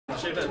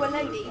To a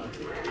lady.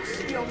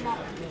 Your mom.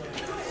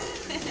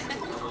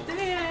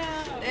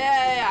 Damn.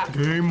 Yeah.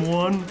 Game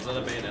 1. Is that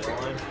a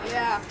Bayonetta line?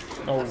 Yeah.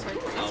 Oh. That's her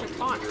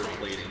taunt. Never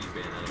played any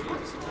Bayonetta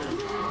games.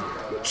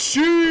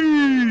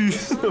 Jeez!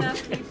 Someone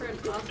asked me for an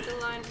Oscar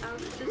line. I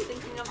was just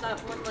thinking of that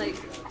one, like,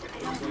 I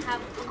don't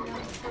have Uno,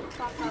 so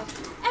fuck off.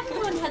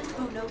 Everyone has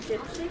Uno,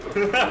 dipshit.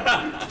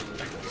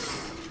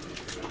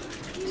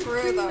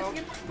 True though.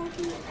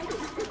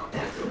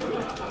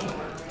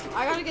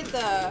 I gotta get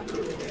the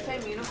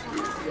same uniform.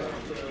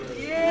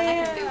 Yeah. And then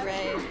I can do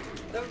Ray.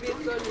 That would be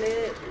so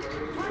lit.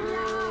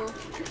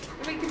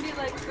 And we can be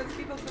like those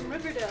people from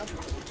Riverdale.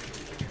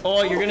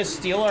 Oh, you're gonna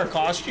steal our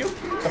costume?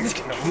 I'm just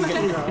kidding.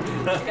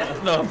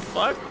 The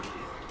fuck?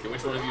 Okay,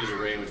 which one of you is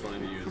Ray and which one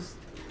of you is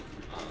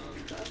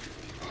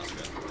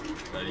Oscar?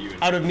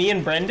 Out of me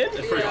and Brendan?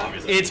 It's pretty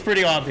obvious. It's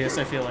pretty obvious,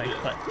 I feel like.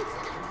 But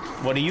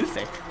what do you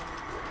think?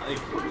 I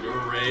think you're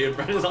Ray and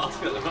Brendan's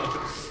Oscar.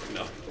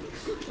 No.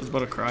 I was about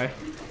to cry.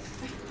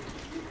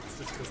 It's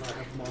just because I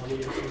have mommy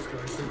issues,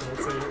 guys, so don't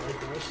say it like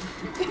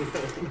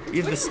that.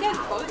 You have We this. can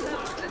get both of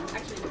them,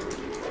 actually.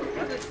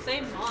 They're the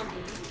same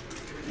mommy.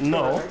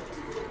 No.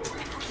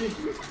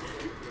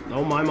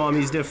 No, my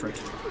mommy's different.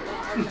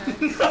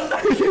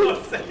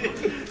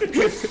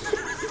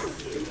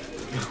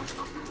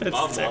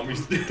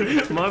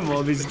 My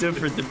mommy's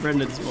different than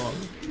Brendan's mom.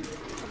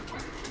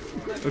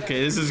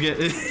 Okay, this is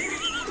getting.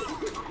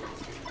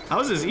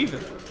 How's this even?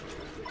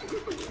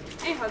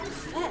 Hey, how's it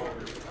set?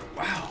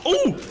 Wow.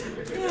 Oh!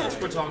 Let's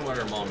quit talking about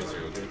our mommies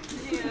here, okay?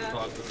 Yeah.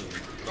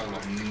 Talking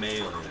about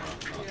male now.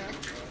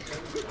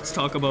 Let's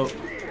talk about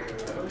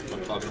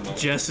I'm talking about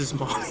Jess's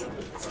mom.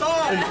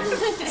 Stop!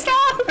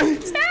 Stop!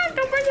 Stop!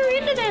 Don't bring her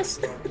into this!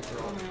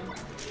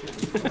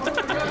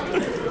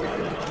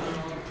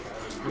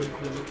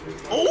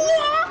 Oh!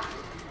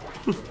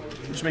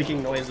 Just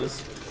making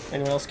noises.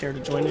 Anyone else care to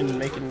join in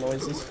making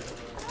noises?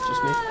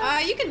 Just me?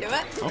 You can do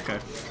it. Okay.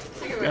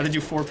 Gotta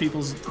do 4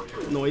 people's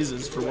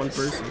noises for 1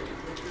 person.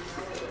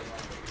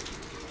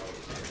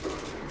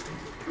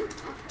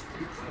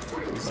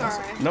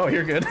 Sorry. No,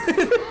 you're good.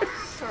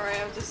 Sorry,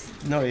 I was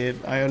just. No,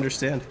 I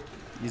understand.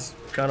 He's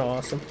kind of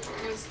awesome.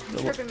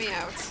 It was tripping me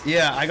out.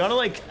 Yeah,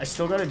 I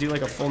still gotta do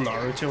like a full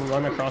Naruto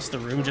run across the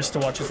room just to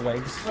watch his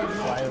legs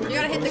fly over. You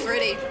gotta hit the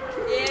gritty.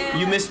 Yeah.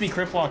 You missed me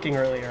crip walking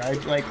earlier. I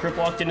like crip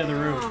walked into the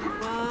room.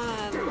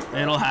 Oh,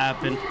 man. It'll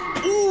happen.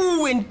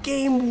 Ooh, and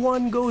game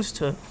 1 goes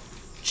to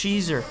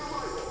Cheeser.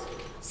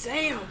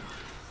 Sam.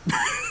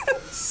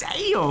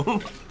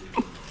 Sam.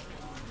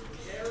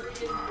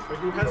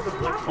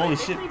 Holy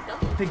shit.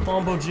 Big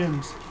Bombo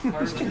Gyms.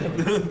 What's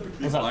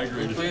up?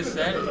 Play a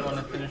set if you want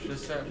to finish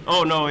this set.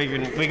 Oh no, we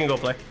can go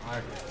play.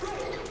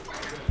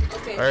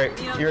 Okay. Alright,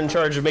 you're in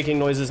charge of making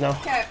noises now.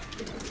 Okay.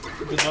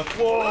 Good luck.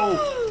 Whoa!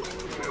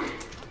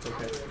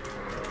 Okay.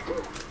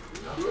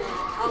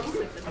 I'll just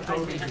sit this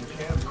way.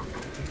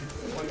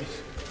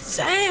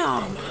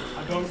 Sam!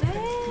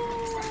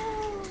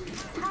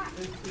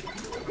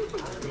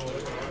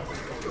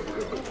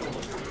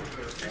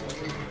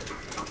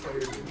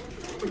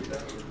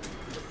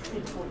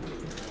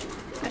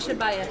 I should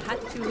buy a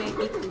Hatsune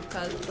Miku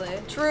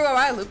cosplay. True, I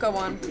buy a Luca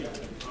one.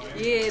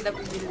 Yeah, that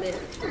would be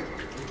lit.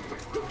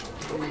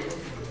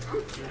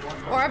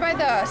 Or I buy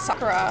the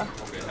Sakura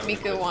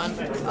Miku one.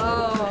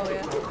 Oh,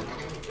 yeah.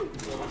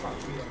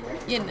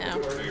 You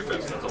know.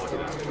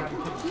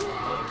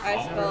 I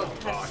spelled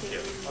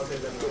Hatsune.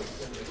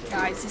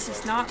 Guys, this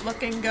is not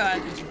looking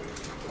good.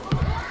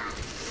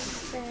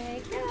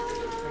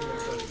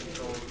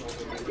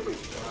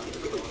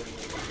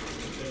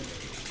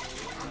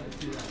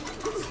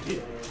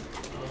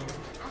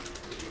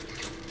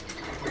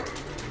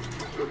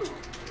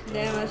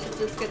 Damn, I should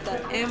just get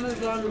the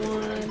Amazon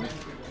one.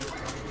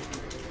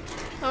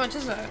 How much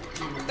is it?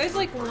 There's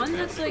like one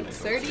that's like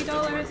 $30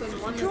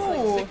 and one that's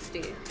Cool. like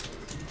 $60.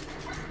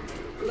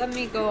 Let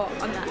me go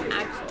on the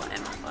actual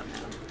Amazon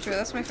now. True,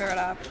 that's my favorite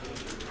app.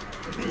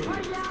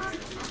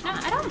 No,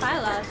 I don't buy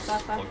a lot of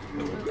stuff off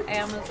of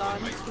Amazon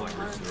too much.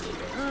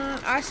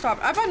 I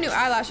stopped. I bought new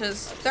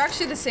eyelashes. They're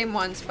actually the same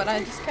ones, but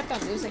I just kept on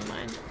losing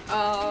mine.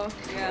 Oh,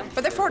 yeah.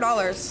 But they're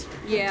 $4.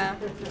 Yeah.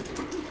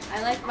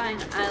 I like buying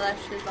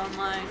eyelashes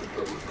online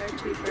because they're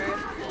cheaper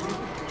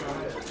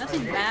and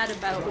nothing bad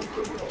about them.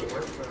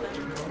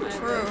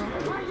 True.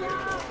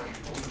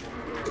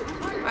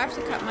 I have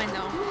to cut mine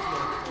though.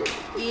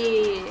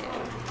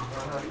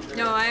 Yeah.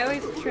 No, I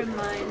always trim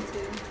mine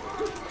too.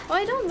 Well,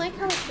 I don't like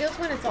how it feels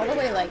when it's all the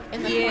way like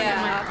in the corner of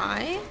my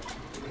eye.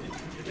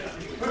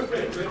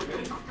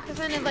 Because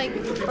then it like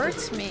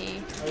hurts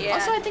me. Yeah.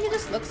 Also, I think it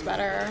just looks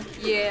better.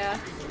 Yeah.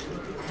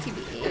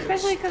 TBH.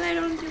 Especially because I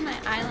don't do my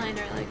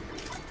eyeliner like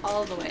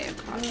all the way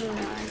across my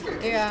eye.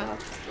 Yeah.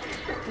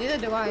 Neither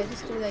do I. I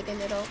just do like a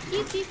little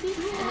and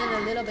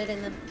then a little bit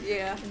in the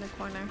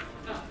corner.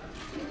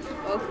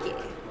 Okay.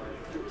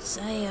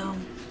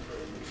 Sam.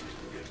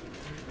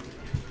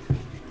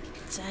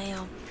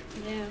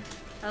 Yeah.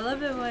 I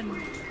love it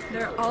when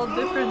they're all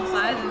different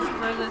sizes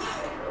for this,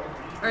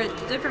 or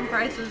different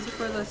prices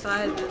for the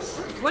sizes.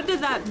 What does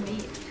that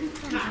mean?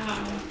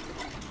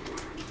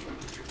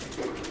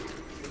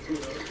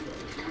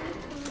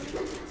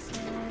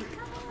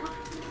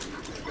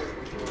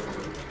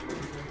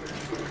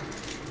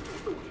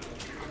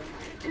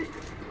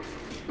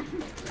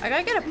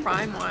 gotta get a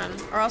prime one,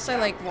 or else I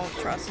like won't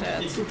trust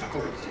it.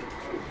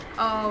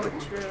 Oh,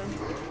 true.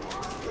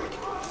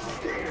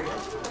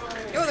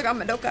 Oh, they got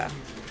Madoka.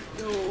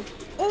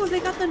 Oh, they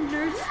got the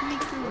Nerd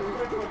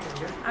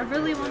Miku. I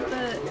really want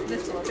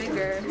this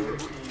figure.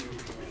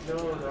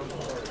 Oh,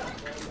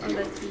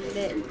 that's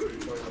lit.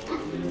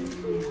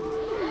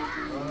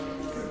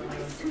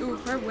 Ooh,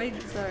 her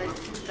wigs are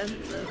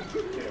expensive.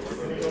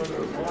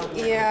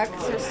 Yeah,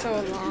 because they're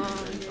so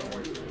long.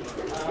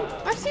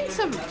 I've seen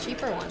some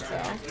cheaper ones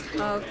though.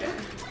 Oh, okay.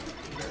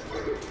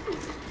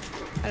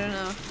 I don't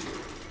know.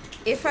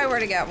 If I were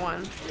to get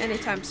one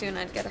anytime soon,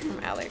 I'd get it from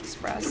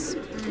AliExpress.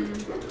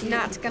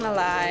 Not gonna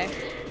lie.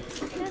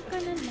 Not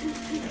gonna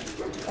lie.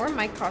 Or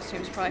Mike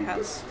Costumes probably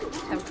has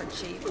them for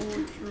cheap.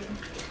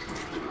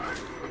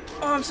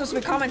 Oh, I'm supposed to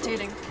be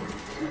commentating.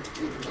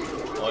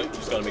 Oh, you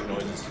just gotta make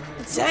noises.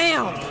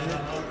 Damn!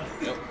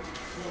 Yep.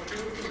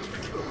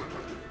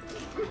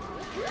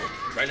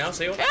 Right now,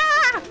 say what?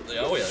 Ah!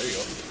 Oh yeah, there you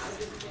go.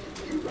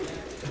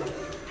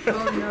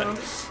 Oh no.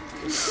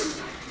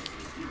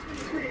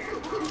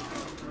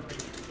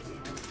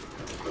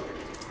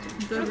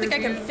 I don't think I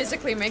can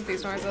physically make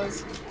these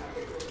noises.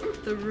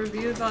 The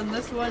reviews on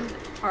this one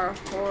are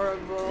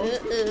horrible.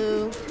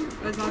 Uh-oh.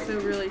 It's also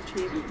really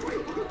cheap.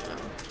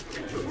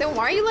 Then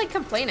why are you like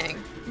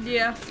complaining?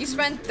 Yeah. You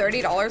spend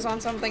 $30 on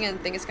something and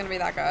think it's gonna be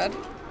that good?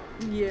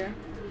 Yeah.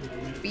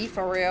 Be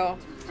for real.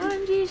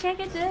 OMG, check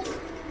it this.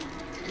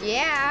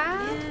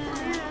 Yeah.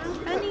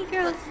 Funny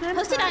girl,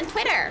 Post it on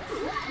Twitter.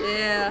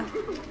 Yeah.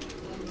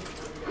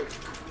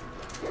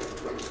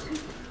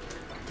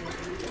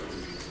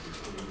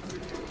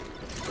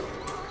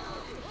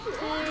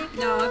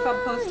 No, if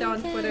I post it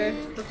on Twitter,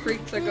 the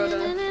freaks are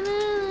gonna.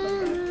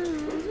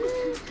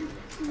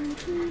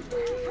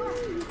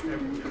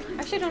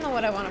 Actually, I don't know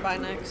what I want to buy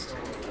next.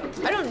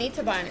 I don't need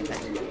to buy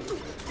anything.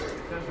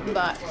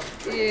 But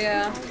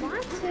Yeah. I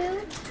want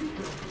to.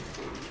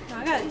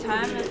 I got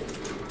time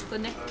if the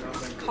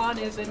next con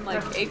is in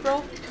like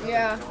April.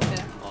 Yeah.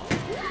 Yeah.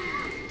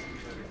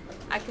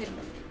 I could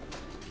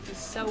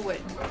just sew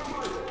it.